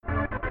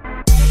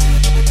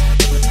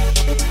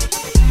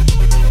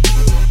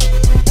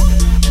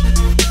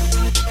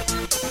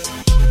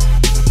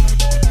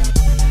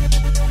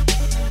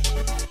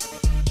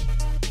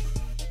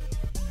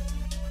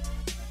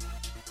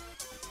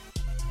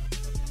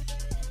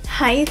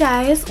Hi you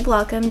guys,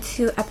 welcome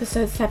to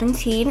episode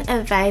 17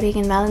 of Vibing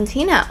in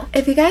Valentino.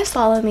 If you guys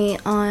follow me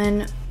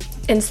on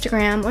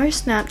Instagram or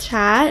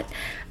Snapchat,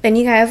 then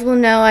you guys will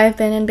know I've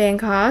been in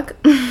Bangkok.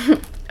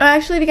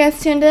 Actually, if you guys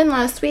tuned in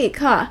last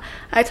week, I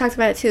talked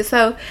about it too.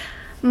 So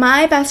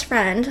my best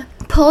friend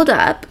pulled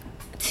up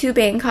to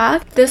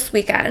Bangkok this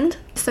weekend.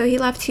 So he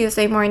left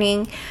Tuesday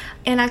morning,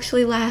 and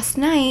actually last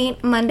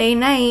night, Monday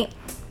night,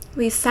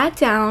 we sat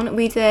down,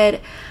 we did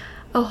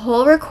a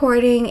whole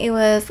recording. It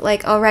was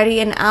like already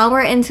an hour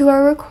into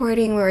our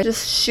recording. We were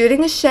just shooting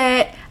the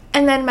shit,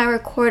 and then my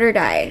recorder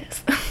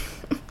dies.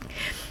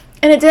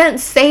 And it didn't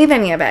save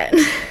any of it,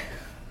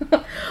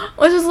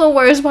 which is the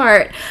worst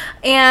part.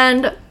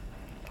 And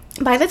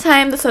by the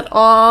time this had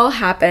all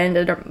happened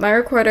and my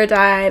recorder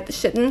died, the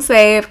shit didn't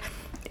save,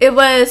 it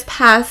was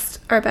past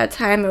our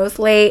bedtime. It was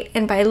late,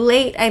 and by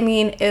late I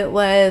mean it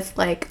was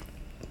like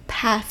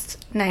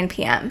past 9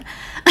 p.m.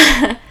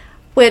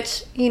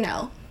 Which, you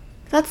know,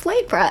 that's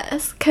late for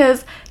us,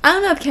 because I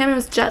don't know if Cameron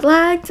was jet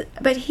lagged,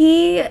 but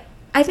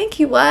I think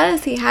he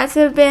was. He had to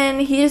have been.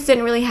 He just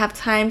didn't really have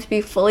time to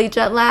be fully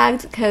jet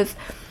lagged, because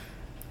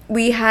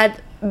we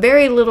had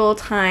very little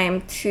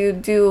time to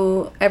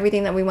do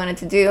everything that we wanted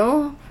to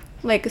do,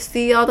 like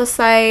see all the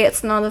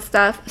sights and all the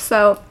stuff.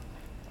 So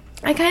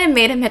I kind of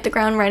made him hit the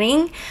ground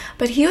running,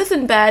 but he was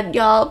in bed,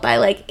 y'all, by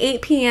like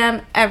 8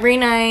 p.m. every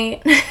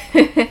night.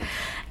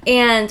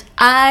 And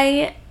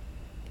I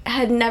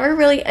had never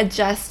really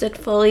adjusted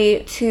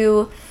fully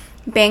to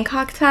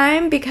Bangkok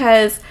time,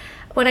 because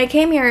when I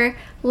came here,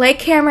 like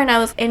Cameron, I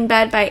was in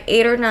bed by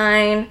 8 or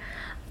 9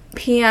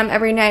 p.m.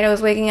 every night. I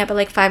was waking up at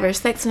like 5 or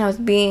 6, and I was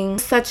being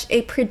such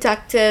a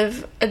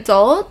productive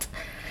adult.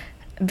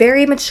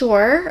 Very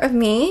mature of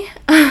me.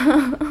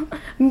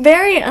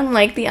 Very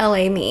unlike the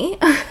LA me.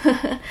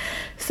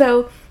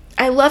 So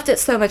I loved it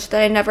so much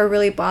that I never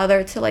really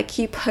bothered to like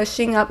keep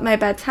pushing up my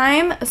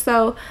bedtime.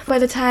 So by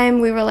the time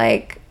we were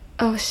like,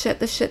 oh shit,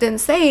 this shit didn't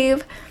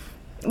save,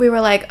 we were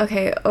like,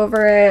 okay,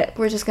 over it.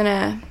 We're just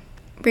gonna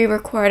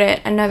re-record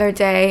it another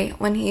day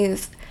when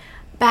he's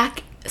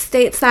back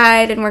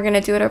stateside, and we're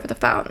gonna do it over the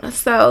phone.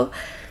 So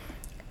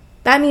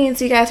that means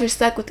you guys are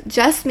stuck with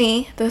just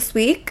me this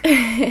week.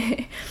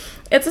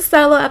 It's a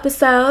solo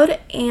episode,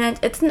 and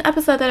it's an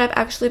episode that I've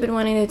actually been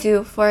wanting to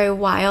do for a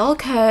while,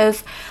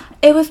 because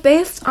it was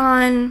based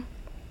on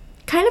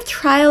kind of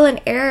trial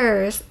and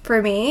errors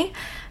for me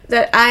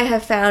that I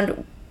have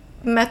found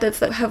methods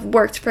that have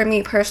worked for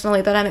me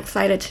personally that I'm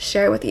excited to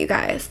share with you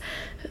guys.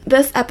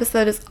 This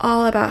episode is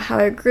all about how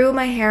I grew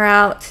my hair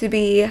out to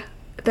be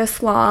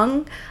this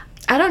long.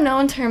 I don't know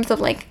in terms of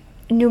like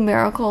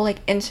numerical like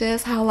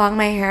inches how long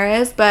my hair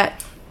is, but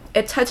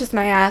it touches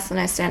my ass when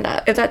I stand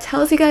up. If that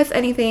tells you guys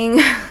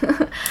anything,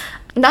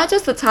 not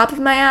just the top of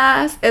my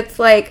ass, it's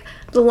like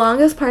the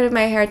longest part of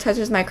my hair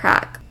touches my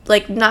crack.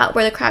 Like not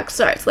where the crack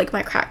starts, like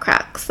my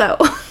crack. So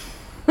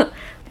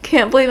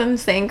can't believe I'm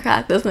saying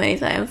crack this many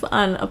times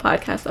on a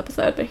podcast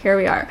episode, but here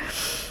we are.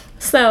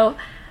 So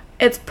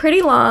it's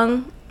pretty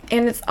long,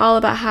 and it's all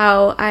about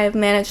how I've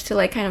managed to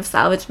like kind of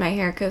salvage my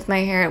hair, because my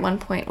hair at one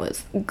point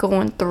was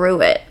going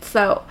through it.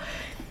 So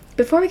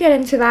before we get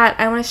into that,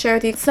 I want to share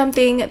with you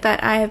something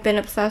that I have been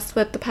obsessed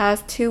with the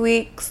past 2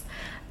 weeks.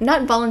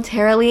 Not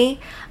voluntarily,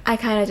 I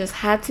kind of just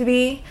had to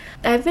be.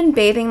 I've been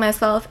bathing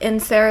myself in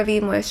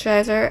CeraVe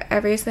moisturizer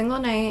every single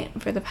night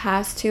for the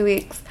past 2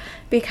 weeks,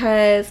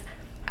 because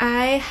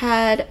I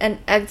had an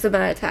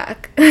eczema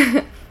attack.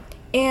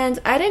 And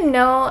I didn't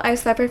know I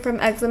suffered from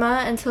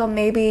eczema until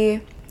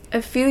maybe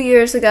a few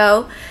years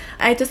ago.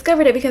 I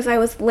discovered it because I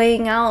was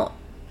laying out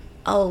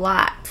a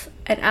lot.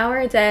 An hour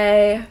a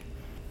day,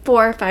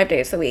 4 or 5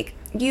 days a week.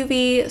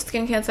 UV,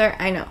 skin cancer,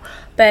 I know.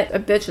 But a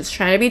bitch was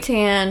trying to be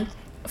tan.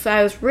 So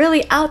I was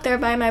really out there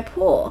by my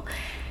pool.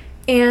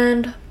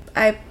 And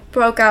I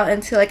broke out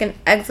into like an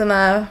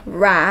eczema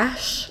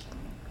rash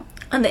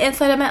on the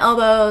inside of my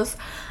elbows,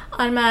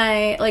 on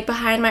my, like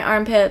behind my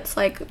armpits,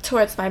 like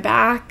towards my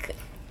back,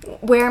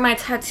 where my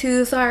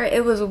tattoos are.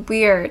 It was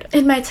weird.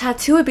 And my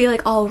tattoo would be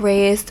like all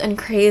raised and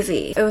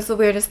crazy. It was the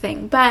weirdest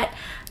thing. But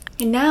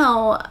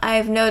now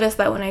I've noticed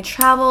that when I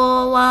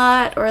travel a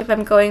lot, or if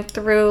I'm going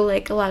through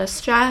like a lot of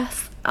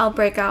stress, I'll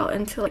break out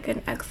into like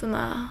an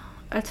eczema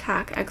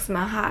attack,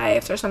 eczema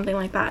hives or something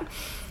like that.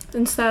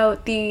 And so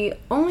the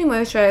only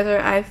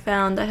moisturizer I've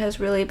found that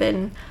has really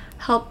been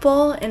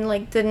helpful and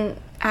like didn't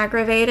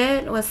aggravate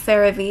it was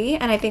CeraVe,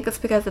 and I think it's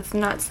because it's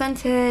not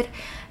scented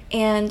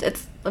and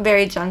it's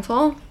very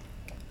gentle.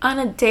 On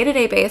a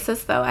day-to-day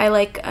basis though, I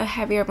like a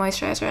heavier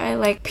moisturizer. I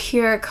like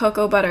pure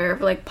cocoa butter,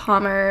 like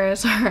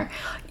Palmer's, or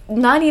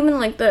not even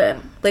like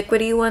the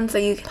liquidy ones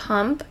that you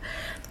pump.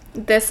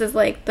 This is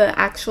like the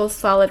actual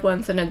solid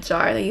ones in a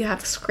jar that you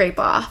have to scrape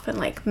off and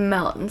like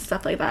melt and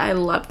stuff like that. I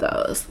love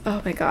those.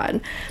 Oh my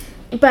god.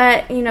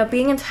 But you know,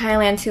 being in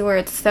Thailand too, where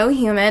it's so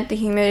humid, the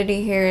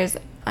humidity here is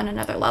on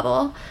another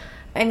level.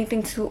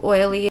 Anything too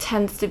oily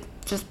tends to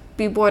just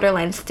be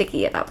borderline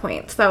sticky at that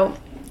point. So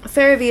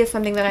CeraVe is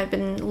something that I've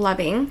been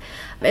loving.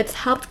 It's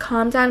helped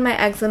calm down my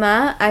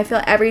eczema. I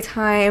feel every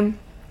time,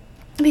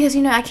 because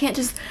you know, I can't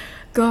just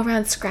go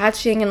around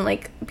scratching and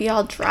like be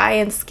all dry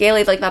and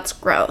scaly. Like, that's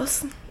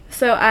gross.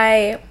 So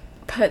I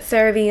put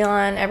CeraVe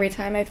on every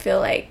time I feel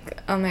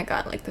like, oh my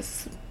god, like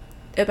this is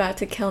about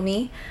to kill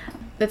me.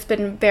 That's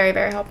been very,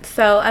 very helpful.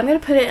 So I'm going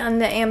to put it on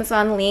the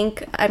Amazon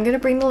link. I'm going to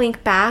bring the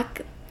link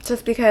back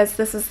just because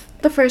this is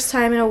the first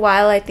time in a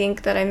while I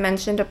think that I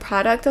mentioned a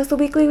product as the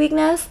Weekly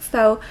Weakness.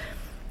 So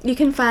you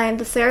can find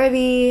the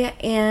CeraVe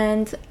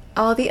and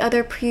all the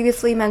other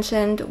previously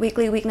mentioned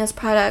Weekly Weakness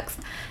products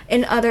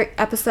in other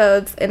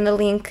episodes in the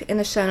link in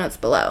the show notes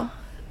below.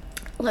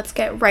 Let's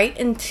get right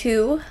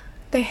into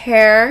the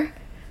hair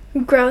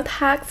growth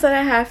hacks that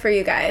I have for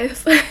you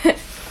guys.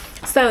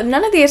 So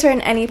none of these are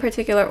in any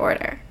particular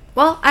order.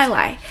 Well, I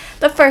lie.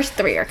 The first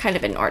 3 are kind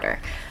of in order.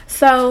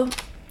 So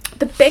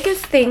the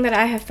biggest thing that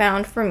I have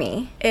found for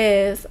me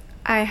is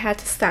I had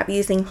to stop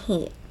using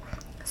heat.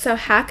 So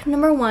hack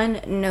number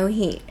 1, no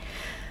heat.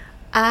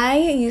 I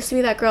used to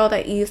be that girl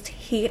that used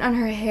heat on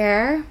her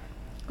hair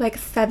like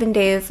 7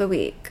 days a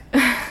week.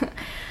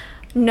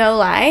 No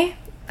lie.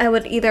 I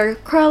would either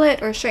curl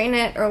it or straighten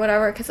it or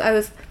whatever because I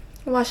was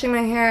washing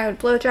my hair. I would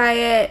blow dry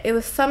it. It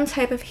was some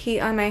type of heat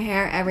on my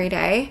hair every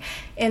day.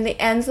 And the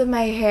ends of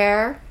my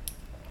hair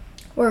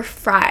were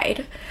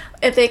fried.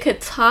 If they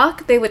could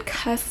talk, they would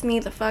cuss me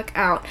the fuck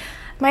out.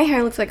 My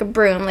hair looks like a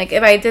broom. Like,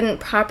 if I didn't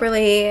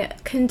properly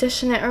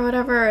condition it or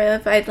whatever,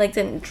 if I like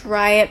didn't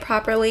dry it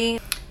properly,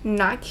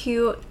 not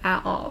cute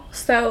at all.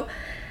 So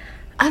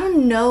I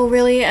don't know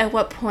really at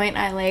what point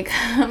I like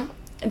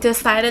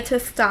decided to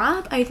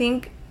stop. I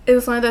think it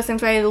was one of those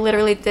things where I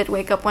literally did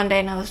wake up one day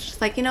and I was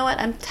just like, you know what,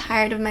 I'm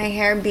tired of my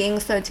hair being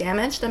so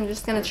damaged. I'm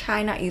just gonna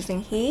try not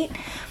using heat.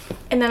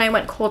 And then I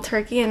went cold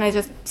turkey and I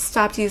just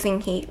stopped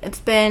using heat. It's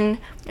been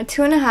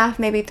 2.5,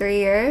 maybe 3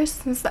 years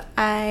since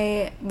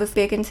I was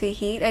big into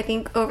heat. I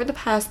think over the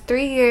past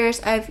 3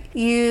 years I've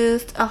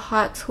used a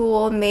hot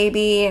tool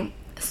maybe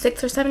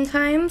 6 or 7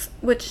 times,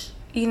 which,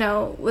 you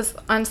know, was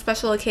on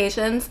special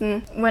occasions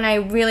and when I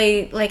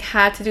really like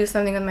had to do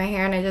something with my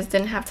hair and I just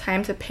didn't have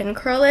time to pin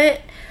curl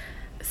it.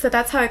 So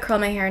that's how I curl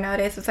my hair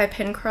nowadays, is I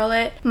pin curl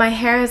it. My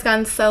hair has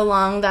gotten so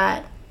long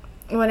that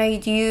when I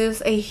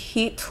use a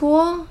heat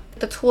tool,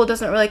 the tool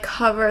doesn't really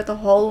cover the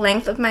whole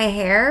length of my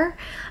hair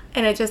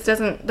and it just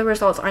doesn't, the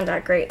results aren't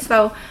that great.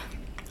 So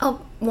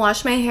I'll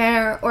wash my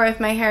hair, or if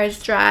my hair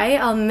is dry,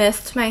 I'll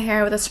mist my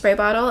hair with a spray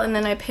bottle and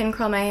then I pin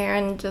curl my hair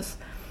and just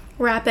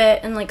wrap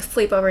it and like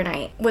sleep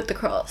overnight with the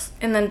curls.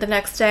 And then the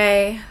next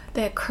day,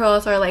 the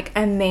curls are like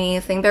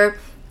amazing. They're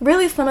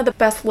really some of the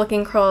best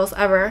looking curls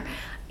ever.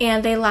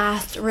 And they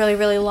last really,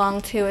 really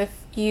long too if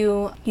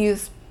you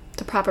use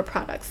the proper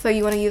products. So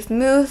you want to use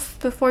mousse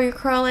before you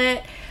curl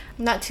it.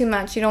 Not too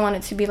much. You don't want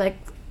it to be like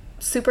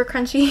super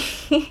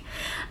crunchy.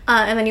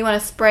 And then you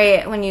want to spray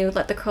it when you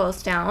let the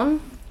curls down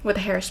with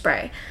a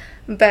hairspray.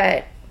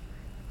 But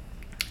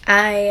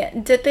I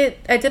did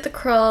the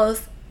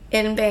curls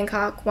in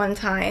Bangkok one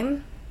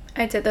time.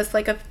 I did this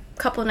like a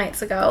couple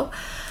nights ago.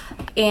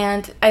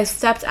 And I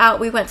stepped out.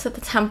 We went to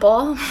the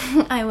temple.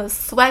 I was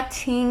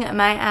sweating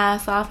my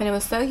ass off and it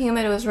was so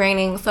humid. It was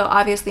raining, so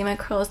obviously my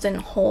curls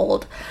didn't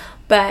hold,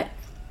 but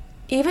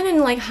even in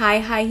like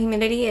high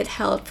humidity, it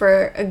held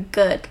for a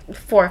good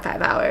 4 or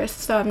 5 hours,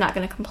 so I'm not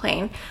going to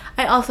complain.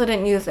 I also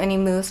didn't use any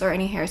mousse or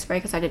any hairspray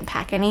because I didn't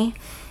pack any,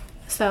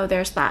 so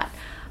there's that.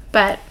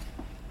 But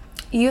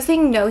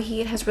using no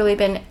heat has really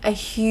been a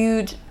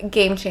huge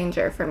game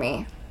changer for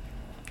me.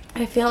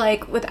 I feel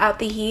like without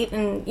the heat,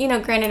 and you know,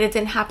 granted it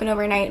didn't happen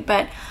overnight,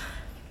 but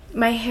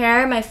my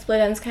hair, my split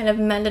ends kind of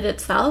mended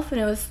itself,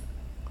 and it was,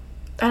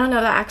 I don't know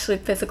if that actually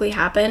physically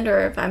happened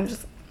or if I'm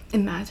just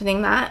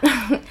imagining that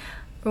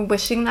or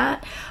wishing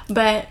that,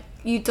 but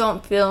you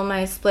don't feel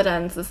my split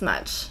ends as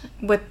much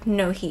with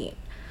no heat.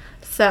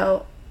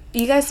 So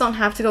you guys don't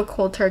have to go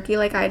cold turkey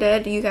like I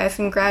did. You guys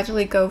can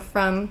gradually go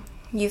from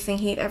using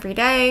heat every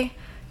day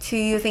to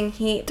using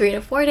heat 3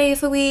 to 4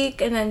 days a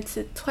week, and then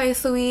to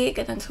twice a week,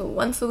 and then to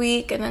once a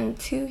week, and then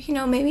to, you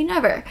know, maybe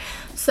never.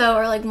 So,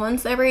 or like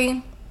once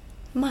every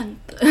month.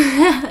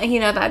 You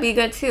know, that'd be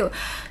good too.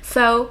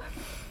 So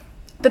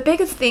the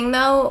biggest thing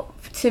though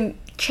to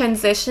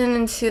transition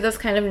into this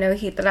kind of no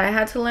heat that I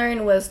had to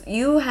learn was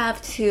you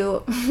have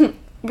to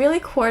really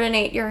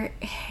coordinate your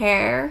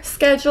hair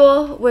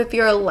schedule with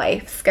your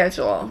life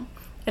schedule.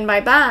 And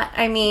by that,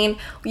 I mean,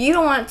 you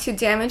don't want to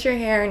damage your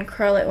hair and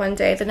curl it one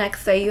day. The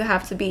next day you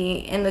have to be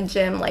in the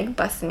gym, like,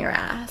 busting your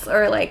ass.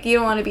 Or, like, you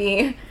don't want to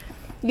be,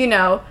 you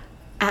know,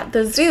 at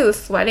the zoo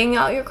sweating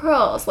out your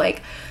curls.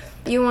 Like,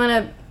 you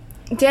want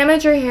to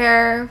damage your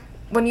hair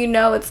when you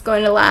know it's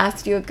going to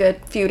last you a good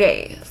few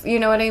days. You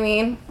know what I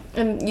mean?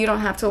 And you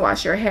don't have to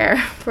wash your hair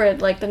for,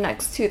 like, the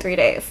next 2-3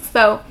 days.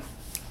 So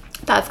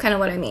that's kind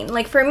of what I mean.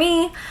 Like, for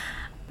me,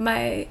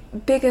 my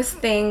biggest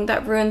thing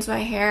that ruins my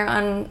hair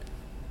on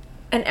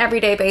an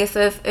everyday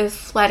basis is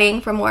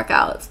sweating from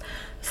workouts.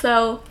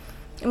 So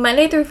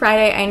Monday through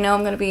Friday, I know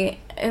I'm going to be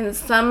in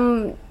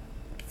some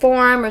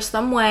form or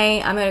some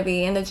way, I'm going to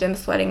be in the gym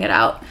sweating it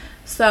out.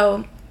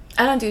 So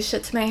I don't do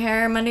shit to my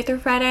hair Monday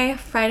through Friday.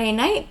 Friday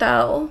night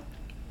though,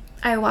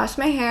 I wash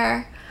my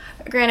hair,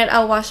 Granted,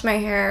 I'll wash my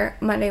hair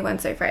Monday,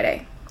 Wednesday,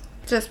 Friday,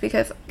 just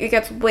because it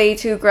gets way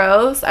too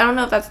gross. I don't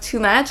know if that's too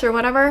much or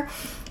whatever,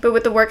 but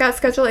with the workout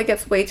schedule, it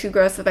gets way too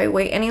gross if I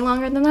wait any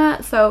longer than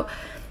that. So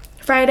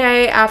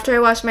Friday, after I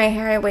wash my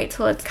hair, I wait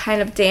till it's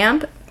kind of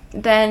damp.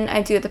 Then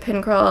I do the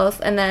pin curls,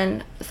 and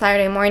then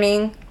Saturday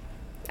morning,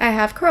 I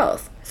have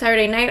curls.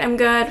 Saturday night, I'm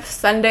good.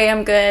 Sunday,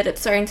 I'm good.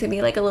 It's starting to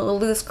be like a little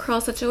loose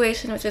curl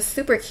situation, which is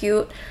super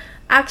cute.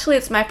 Actually,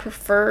 it's my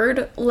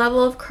preferred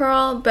level of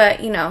curl,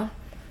 but you know,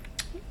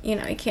 you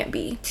can't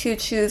be too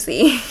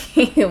choosy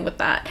with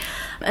that.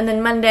 And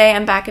then Monday,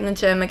 I'm back in the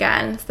gym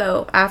again.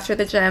 So after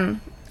the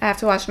gym, I have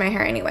to wash my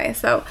hair anyway,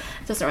 so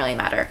it doesn't really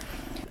matter.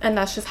 And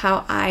that's just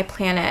how I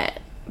plan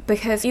it,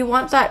 because you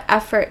want that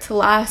effort to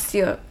last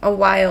you a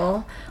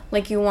while.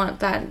 Like, you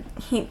want that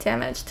heat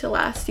damage to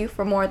last you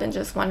for more than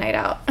just one night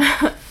out.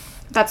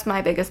 That's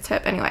my biggest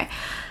tip anyway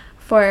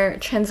for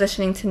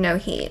transitioning to no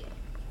heat.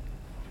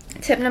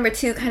 Tip number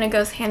 2 kind of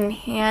goes hand in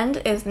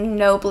hand, is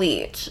no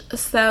bleach.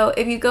 So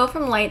if you go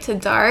from light to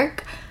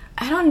dark,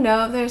 I don't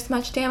know if there's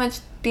much damage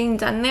being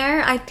done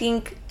there. I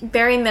think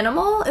very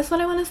minimal is what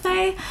I want to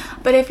say.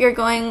 But if you're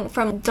going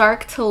from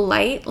dark to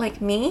light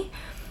like me,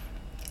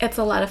 it's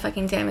a lot of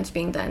fucking damage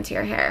being done to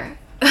your hair.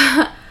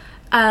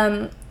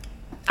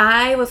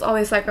 I was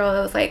always that girl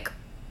that was like,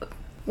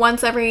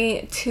 once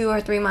every 2 or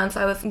 3 months,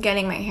 I was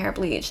getting my hair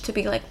bleached to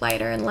be like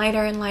lighter and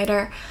lighter and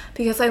lighter,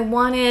 because I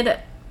wanted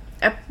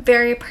a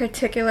very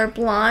particular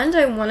blonde.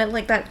 I wanted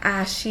like that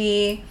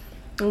ashy,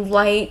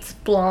 light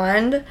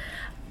blonde.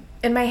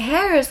 And my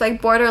hair is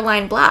like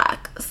borderline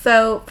black.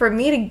 So for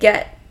me to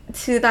get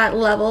to that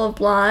level of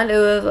blonde, it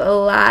was a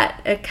lot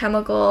of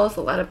chemicals,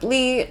 a lot of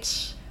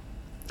bleach,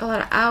 a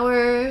lot of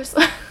hours,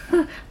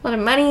 a lot of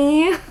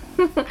money.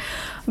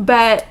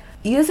 But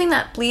using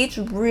that bleach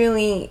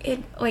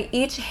really, like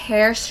each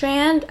hair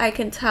strand, I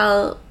could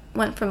tell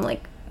went from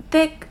like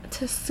thick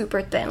to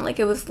super thin. Like,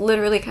 it was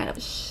literally kind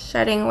of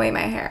shedding away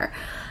my hair.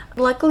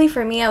 Luckily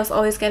for me, I was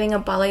always getting a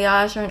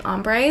balayage or an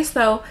ombre,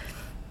 so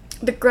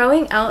the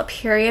growing out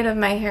period of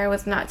my hair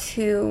was not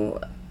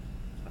too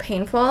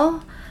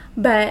painful.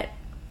 But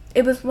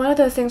it was one of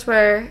those things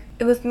where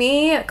it was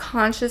me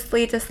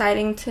consciously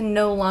deciding to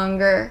no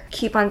longer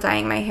keep on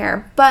dyeing my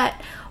hair. But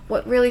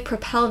what really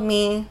propelled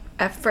me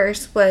at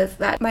first was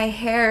that my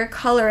hair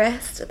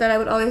colorist that I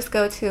would always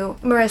go to,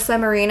 Marissa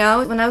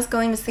Marino, when I was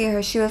going to see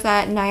her, she was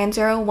at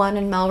 901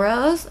 in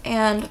Melrose,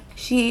 and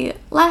she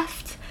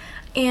left.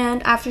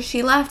 And after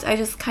she left, I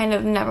just kind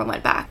of never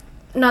went back.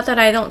 Not that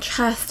I don't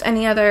trust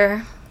any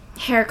other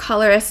hair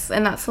colorists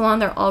in that salon.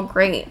 They're all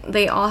great.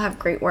 They all have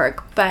great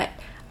work. But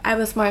I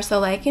was more so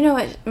like, you know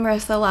what,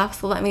 Marissa left,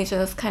 so let me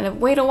just kind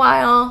of wait a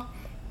while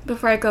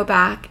before I go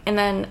back. And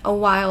then a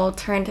while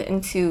turned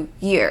into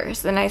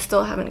years, and I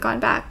still haven't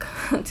gone back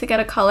to get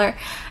a color,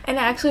 and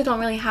I actually don't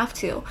really have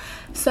to.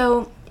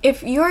 So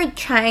if you're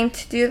trying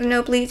to do the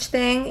no bleach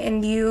thing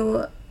and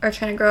you are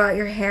trying to grow out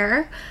your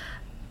hair,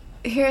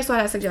 here's what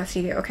I suggest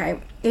you do. Okay,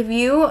 if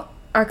you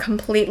are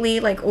completely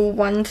like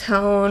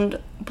one-toned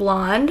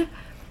blonde,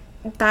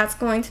 that's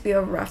going to be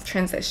a rough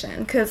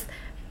transition, because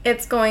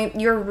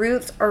your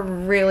roots are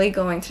really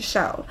going to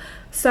show.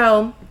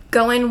 So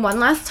go in one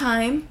last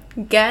time,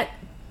 get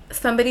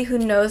somebody who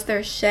knows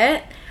their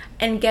shit,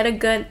 and get a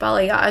good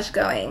balayage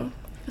going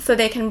so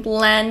they can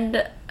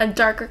blend a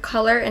darker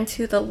color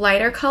into the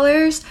lighter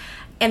colors,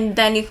 and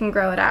then you can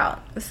grow it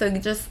out. So you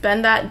just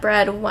spend that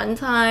bread one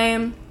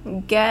time,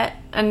 get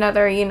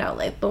another,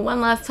 like the one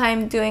last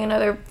time, doing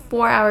another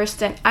 4-hour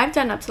stint. I've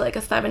done up to like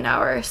a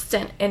 7-hour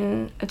stint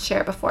in a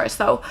chair before.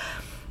 So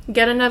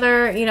get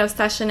another,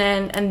 session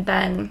in, and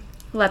then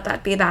let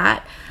that be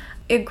that.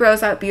 It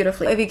grows out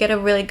beautifully. If you get a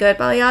really good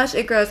balayage,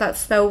 it grows out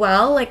so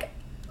well. Like,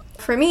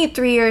 for me,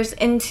 3 years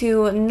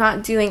into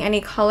not doing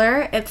any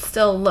color, it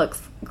still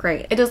looks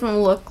great. It doesn't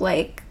look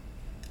like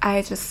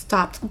I just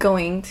stopped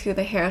going to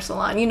the hair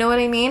salon. You know what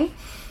I mean?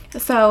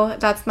 So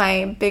that's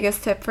my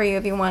biggest tip for you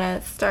if you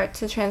want to start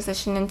to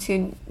transition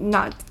into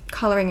not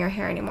coloring your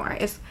hair anymore,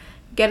 is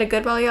get a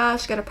good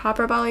balayage, get a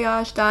proper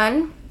balayage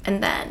done,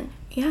 and then,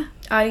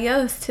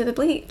 adios to the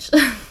bleach.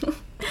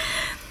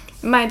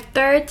 My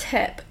third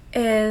tip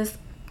is,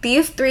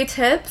 these 3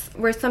 tips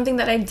were something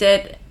that I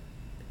did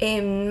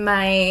in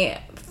my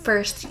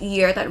first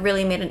year that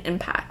really made an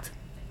impact.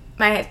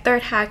 My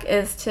third hack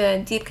is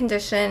to deep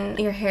condition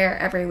your hair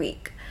every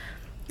week,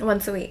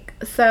 once a week.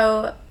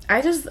 So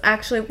I just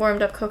actually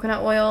warmed up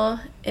coconut oil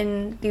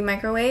in the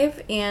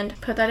microwave and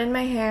put that in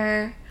my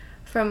hair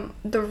from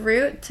the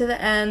root to the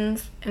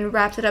ends, and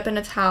wrapped it up in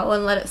a towel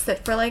and let it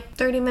sit for like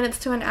 30 minutes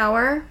to an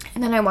hour.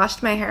 And then I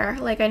washed my hair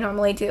like I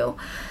normally do.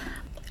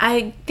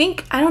 I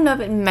don't know if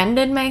it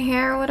mended my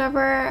hair or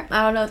whatever.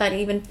 I don't know if that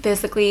even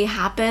physically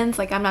happens.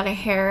 Like, I'm not a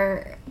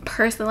hair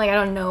person. Like, I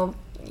don't know,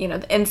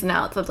 the ins and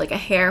outs of like a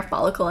hair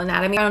follicle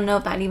anatomy. I don't know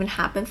if that even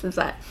happens, is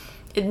that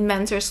it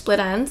mends your split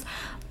ends.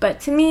 But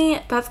to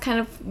me, that's kind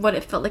of what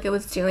it felt like it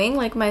was doing.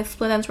 Like, my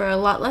split ends were a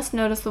lot less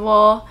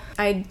noticeable.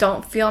 I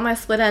don't feel my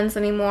split ends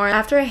anymore.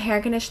 After a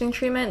hair conditioning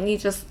treatment,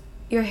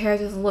 your hair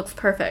just looks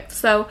perfect.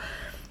 So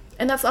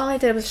And that's all I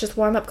did was just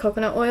warm up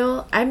coconut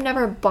oil. I've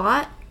never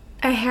bought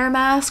a hair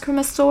mask from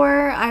a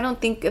store. I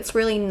don't think it's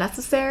really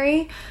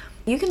necessary.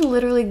 You can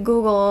literally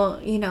Google,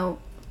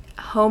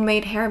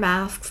 homemade hair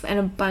masks, and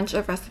a bunch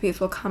of recipes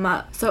will come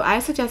up. So I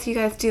suggest you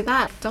guys do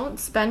that. Don't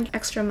spend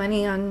extra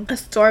money on a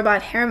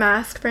store-bought hair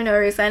mask for no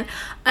reason.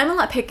 I'm a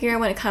lot pickier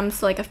when it comes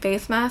to like a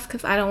face mask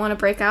because I don't want to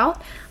break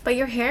out. But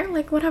your hair,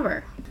 like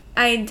whatever.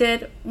 I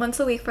did once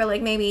a week for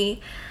like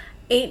maybe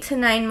 8 to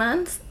 9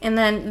 months, and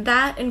then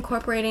that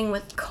incorporating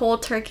with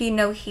cold turkey,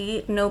 no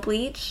heat, no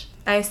bleach,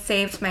 I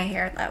saved my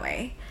hair that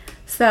way.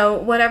 So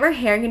whatever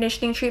hair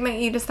conditioning treatment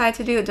you decide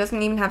to do, it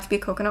doesn't even have to be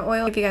coconut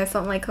oil if you guys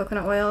don't like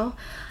coconut oil,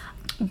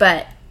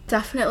 but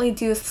definitely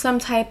do some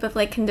type of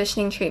like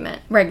conditioning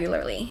treatment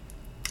regularly.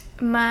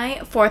 My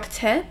fourth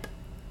tip,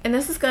 and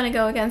this is going to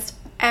go against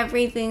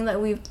everything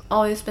that we've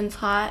always been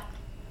taught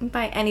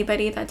by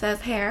anybody that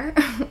does hair,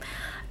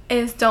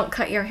 is don't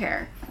cut your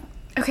hair.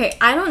 Okay,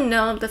 I don't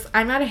know if this,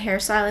 I'm not a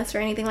hairstylist or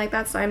anything like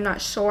that, so I'm not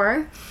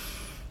sure,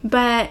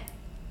 but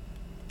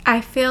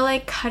I feel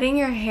like cutting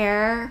your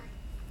hair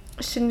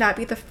should not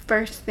be the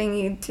first thing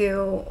you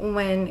do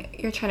when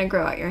you're trying to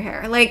grow out your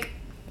hair. Like,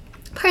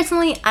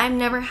 personally, I've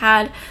never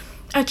had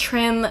a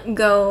trim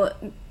go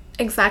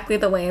exactly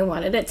the way I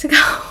wanted it to go.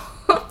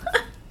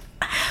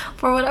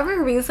 For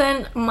whatever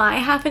reason, my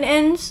 1/2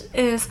 inch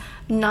is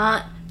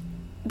not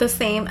the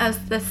same as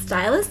the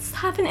stylist's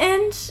 1/2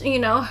 inch.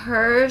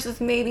 Hers is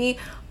maybe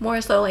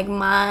more so like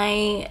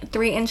my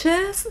 3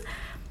 inches.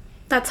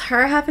 That's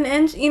her 1/2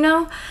 inch,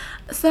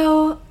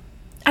 So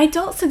I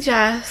don't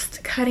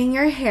suggest cutting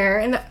your hair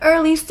in the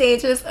early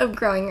stages of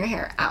growing your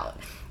hair out.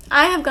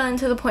 I have gotten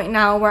to the point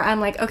now where I'm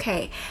like,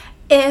 okay,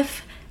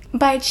 if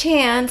by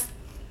chance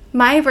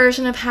my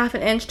version of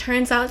 1/2 inch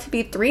turns out to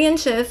be 3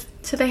 inches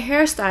to the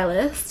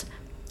hairstylist,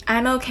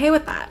 I'm okay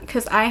with that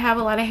because I have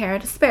a lot of hair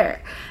to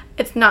spare.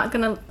 It's not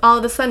gonna all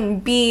of a sudden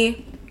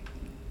be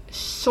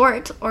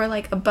short or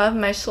like above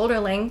my shoulder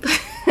length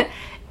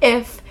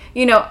if,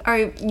 our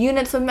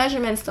units of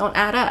measurements don't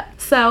add up.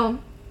 So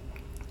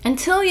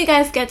until you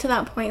guys get to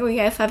that point where you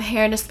guys have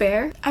hair to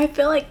spare, I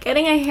feel like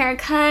getting a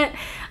haircut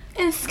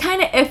is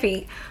kind of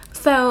iffy.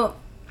 So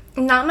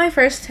not my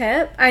first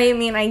tip. I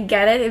mean, I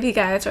get it if you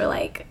guys are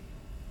like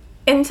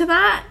into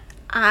that.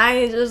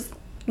 I just,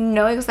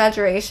 no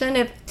exaggeration,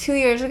 if 2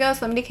 years ago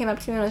somebody came up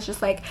to me and was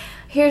just like,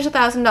 here's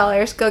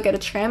 $1,000, go get a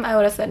trim, I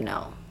would have said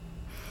no.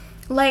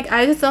 Like,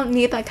 I just don't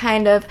need that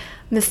kind of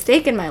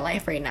mistake in my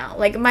life right now.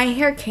 Like, my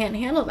hair can't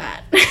handle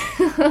that.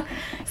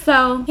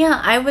 So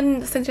yeah, I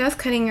wouldn't suggest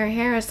cutting your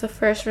hair as the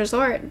first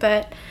resort,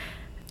 but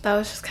that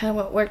was just kind of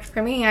what worked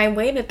for me. I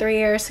waited 3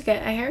 years to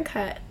get a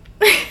haircut.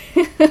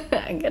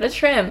 I get a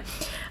trim.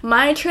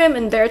 My trim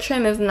and their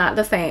trim is not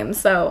the same.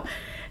 So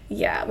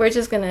yeah, we're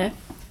just gonna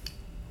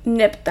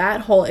nip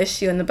that whole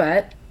issue in the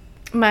butt.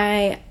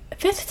 My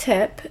 5th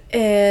tip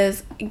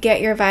is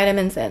get your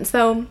vitamins in.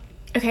 So,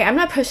 okay, I'm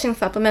not pushing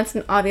supplements,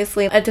 and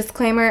obviously a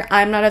disclaimer,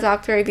 I'm not a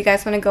doctor. If you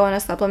guys want to go on a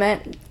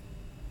supplement,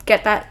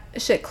 get that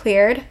shit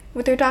cleared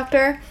with your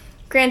doctor.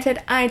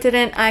 Granted, I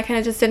didn't. I kind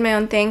of just did my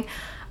own thing.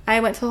 I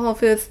went to Whole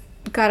Foods,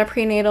 got a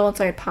prenatal, and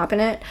started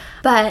popping it.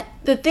 But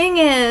the thing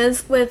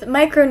is with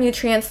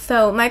micronutrients,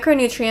 so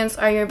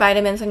micronutrients are your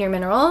vitamins and your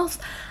minerals.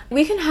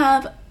 We can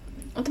have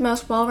the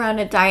most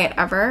well-rounded diet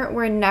ever.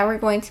 We're never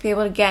going to be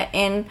able to get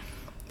in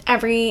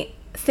every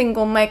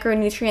single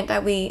micronutrient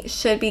that we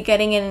should be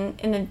getting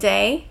in a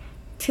day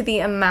to the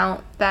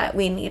amount that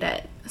we need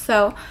it.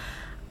 So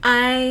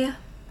I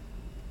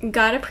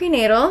got a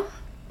prenatal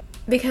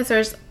because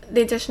there's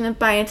the addition of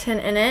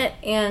biotin in it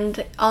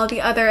and all the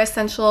other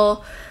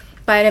essential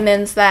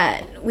vitamins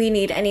that we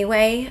need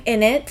anyway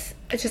in it,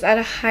 just at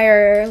a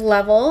higher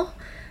level.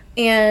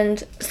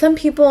 And some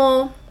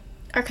people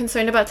are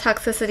concerned about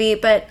toxicity,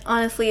 but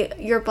honestly,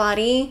 your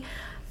body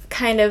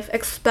kind of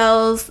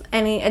expels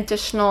any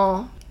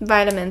additional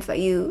vitamins that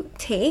you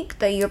take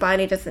that your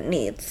body doesn't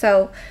need.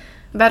 So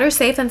better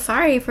safe than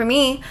sorry for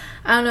me.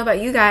 I don't know about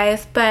you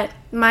guys, but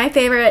my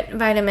favorite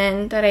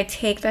vitamin that I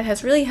take that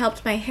has really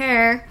helped my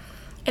hair,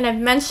 and I've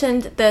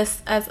mentioned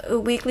this as a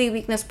weekly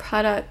weakness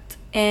product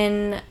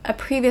in a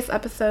previous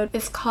episode,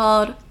 is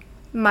called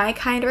My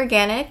Kind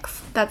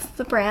Organics. That's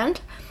the brand.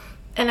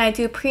 And I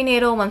do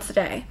prenatal once a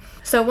day.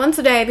 So once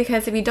a day,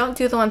 because if you don't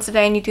do the once a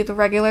day and you do the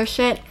regular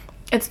shit,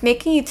 it's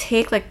making you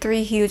take like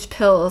 3 huge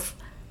pills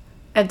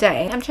a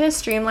day. I'm trying to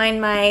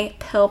streamline my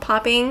pill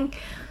popping,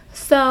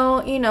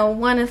 so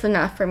 1 is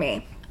enough for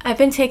me. I've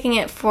been taking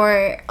it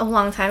for a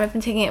long time. I've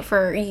been taking it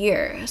for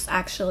years,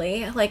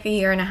 actually, like 1.5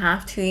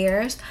 years, 2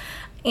 years.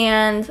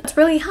 And it's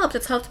really helped.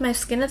 It's helped my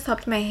skin. It's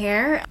helped my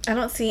hair. I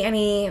don't see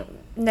any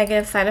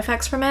negative side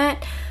effects from it.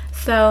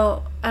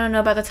 So I don't know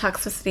about the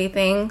toxicity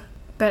thing,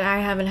 but I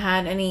haven't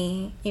had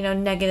any,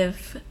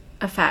 negative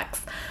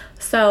effects.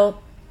 So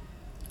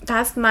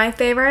that's my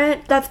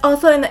favorite. That's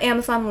also in the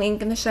Amazon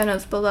link in the show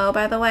notes below,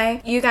 by the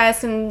way. You guys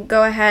can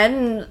go ahead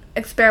and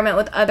experiment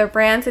with other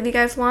brands if you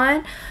guys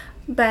want.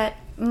 But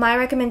my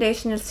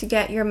recommendation is to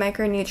get your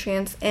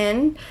micronutrients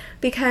in,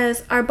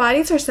 because our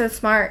bodies are so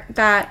smart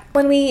that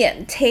when we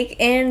take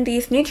in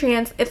these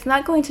nutrients, it's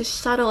not going to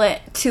shuttle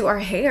it to our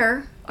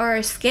hair or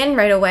our skin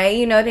right away,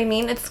 you know what I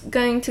mean? It's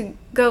going to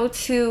go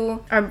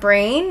to our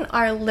brain,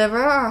 our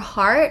liver, our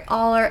heart,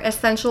 all our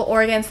essential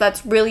organs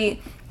that's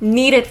really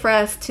needed for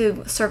us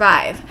to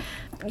survive.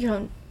 You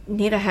don't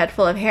need a head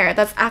full of hair.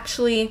 That's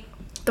actually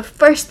the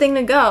first thing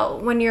to go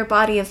when your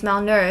body is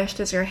malnourished,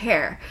 is your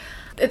hair.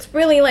 It's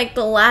really like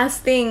the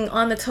last thing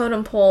on the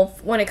totem pole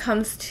when it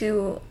comes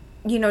to,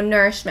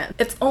 nourishment.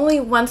 It's only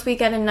once we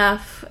get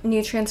enough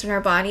nutrients in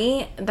our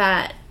body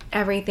that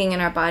everything in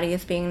our body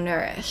is being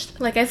nourished.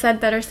 Like I said,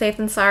 better safe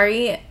than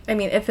sorry. I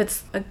mean, if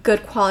it's a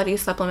good quality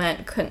supplement,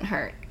 it couldn't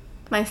hurt.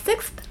 My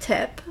 6th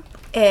tip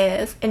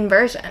is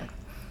inversion.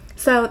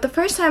 So the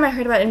first time I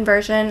heard about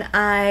inversion,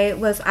 I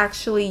was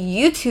actually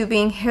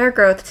YouTubing hair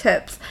growth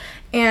tips.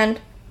 And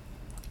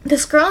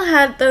this girl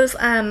had those,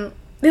 it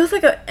was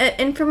like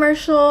an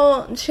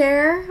infomercial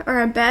chair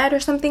or a bed or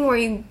something where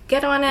you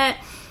get on it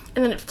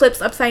and then it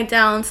flips upside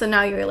down. So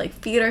now your like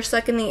feet are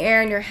stuck in the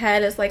air and your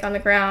head is like on the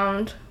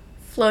ground,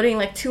 floating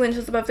like 2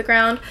 inches above the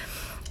ground.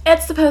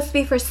 It's supposed to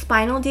be for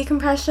spinal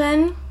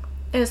decompression.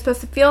 It's supposed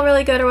to feel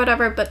really good or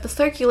whatever, but the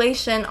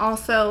circulation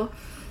also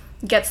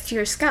gets to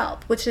your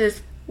scalp, which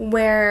is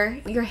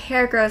where your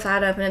hair grows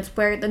out of, and it's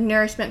where the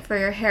nourishment for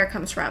your hair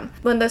comes from.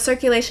 When the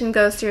circulation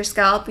goes to your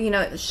scalp,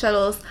 it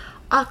shuttles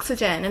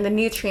oxygen and the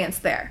nutrients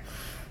there.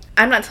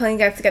 I'm not telling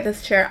you guys to get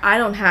this chair. I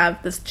don't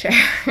have this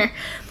chair.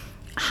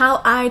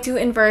 How I do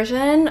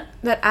inversion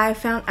that I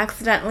found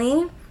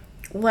accidentally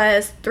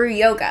was through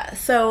yoga.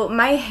 So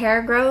my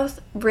hair growth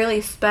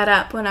really sped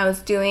up when I was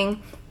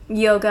doing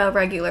yoga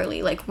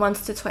regularly, like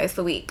once to twice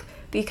a week,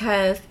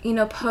 because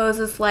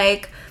poses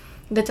like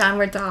the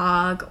downward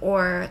dog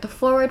or the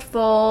forward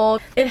fold,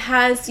 it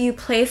has you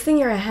placing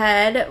your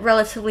head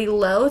relatively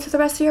low to the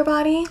rest of your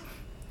body,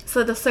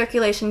 so the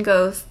circulation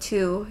goes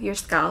to your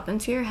scalp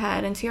and to your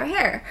head and to your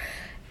hair.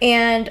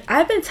 And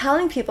I've been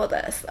telling people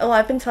this.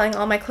 I've been telling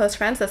all my close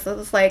friends this.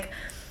 It's like,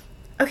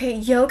 okay,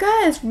 yoga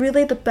is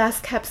really the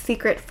best kept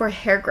secret for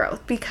hair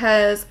growth,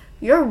 because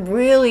you're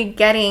really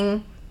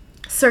getting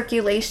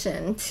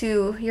circulation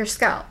to your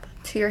scalp,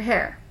 to your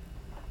hair.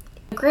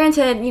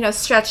 Granted,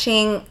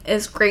 stretching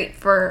is great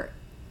for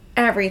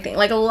everything,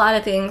 like a lot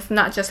of things,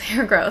 not just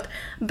hair growth.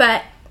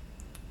 But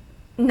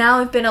now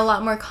I've been a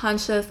lot more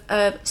conscious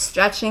of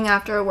stretching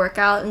after a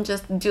workout and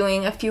just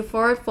doing a few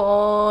forward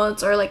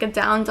folds or like a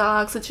down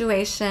dog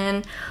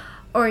situation,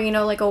 or,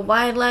 like a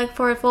wide leg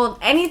forward fold,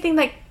 anything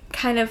that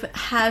kind of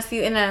has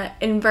you in an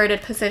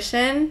inverted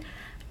position.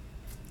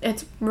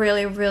 It's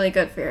really, really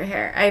good for your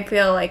hair. I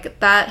feel like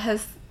that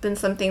has been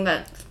something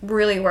that's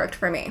really worked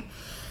for me.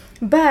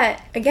 But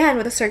again,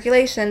 with the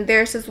circulation,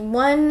 there's this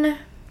one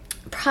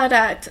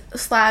product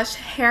 /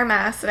 hair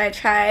mask that I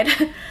tried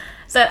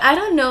that I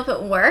don't know if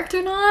it worked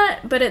or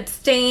not, but it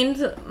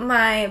stained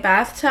my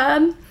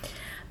bathtub.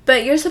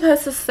 But you're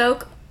supposed to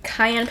soak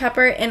cayenne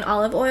pepper in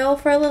olive oil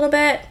for a little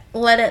bit,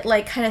 let it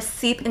like kind of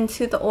seep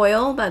into the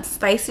oil, that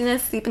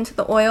spiciness seep into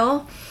the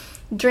oil,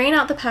 drain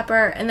out the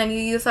pepper, and then you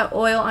use that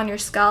oil on your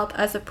scalp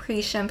as a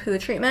pre-shampoo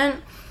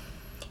treatment.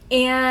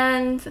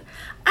 And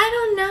I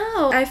don't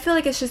know, I feel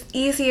like it's just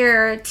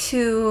easier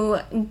to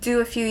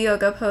do a few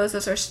yoga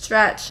poses or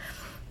stretch,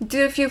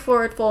 do a few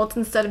forward folds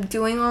instead of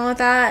doing all of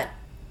that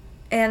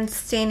and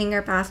staining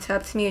your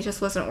bathtub. To me, it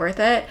just wasn't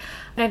worth it.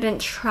 I didn't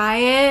try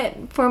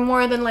it for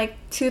more than like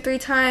 2-3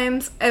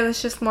 times. It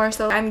was just more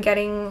so I'm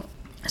getting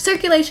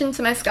circulation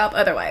to my scalp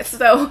otherwise.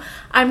 So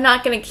I'm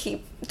not going to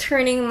keep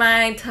turning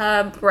my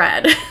tub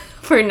red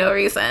for no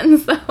reason.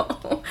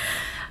 So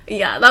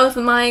yeah, that was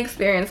my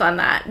experience on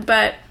that.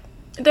 But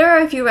there are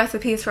a few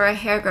recipes for a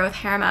hair growth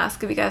hair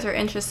mask if you guys are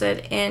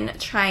interested in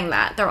trying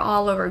that. They're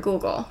all over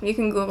Google. You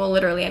can Google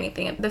literally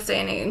anything at this day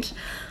and age.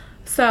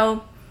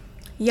 So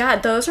yeah,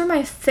 those are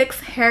my 6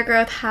 hair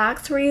growth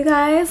hacks for you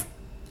guys.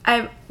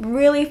 I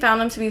really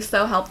found them to be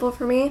so helpful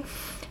for me.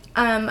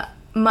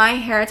 My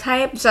hair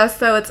type, just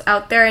so it's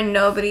out there and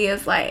nobody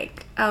is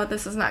like, oh,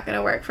 this is not going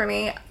to work for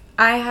me.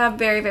 I have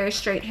very, very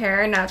straight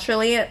hair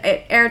naturally.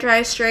 It air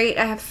dries straight.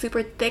 I have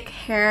super thick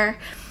hair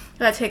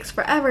that takes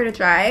forever to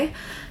dry.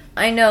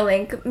 I know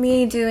like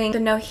me doing the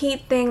no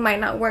heat thing might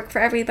not work for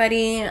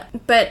everybody,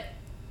 but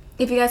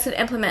if you guys could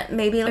implement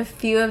maybe a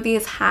few of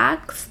these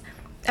hacks,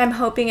 I'm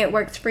hoping it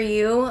worked for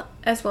you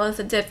as well as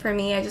it did for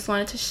me. I just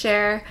wanted to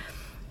share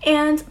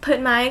and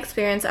put my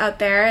experience out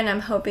there, and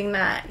I'm hoping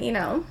that,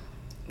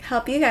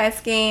 help you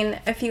guys gain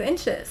a few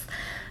inches.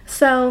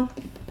 So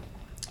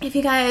if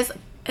you guys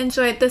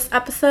enjoyed this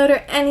episode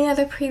or any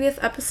other previous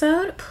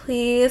episode,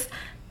 please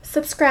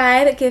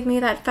subscribe, give me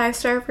that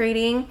 5-star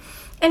rating.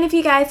 And if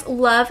you guys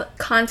love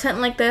content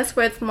like this,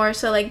 where it's more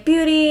so like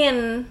beauty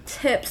and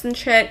tips and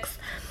tricks,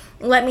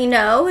 let me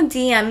know.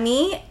 DM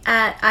me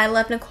at I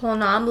Love Nicole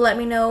Nom. Let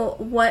me know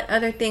what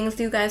other things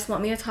you guys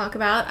want me to talk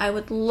about. I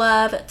would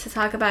love to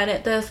talk about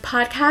it. This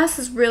podcast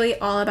is really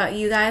all about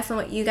you guys and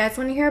what you guys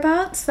want to hear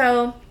about.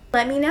 So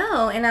let me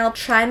know, and I'll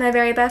try my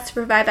very best to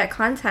provide that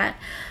content.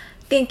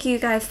 Thank you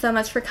guys so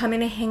much for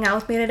coming to hang out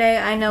with me today.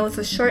 I know it's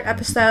a short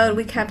episode.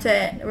 We kept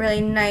it really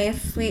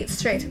nice, sweet,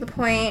 straight to the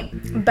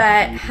point.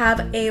 But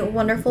have a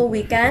wonderful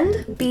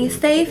weekend. Be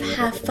safe,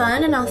 have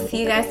fun, and I'll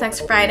see you guys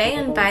next Friday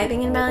on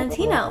Vibing in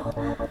Valentino.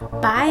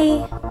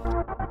 Bye!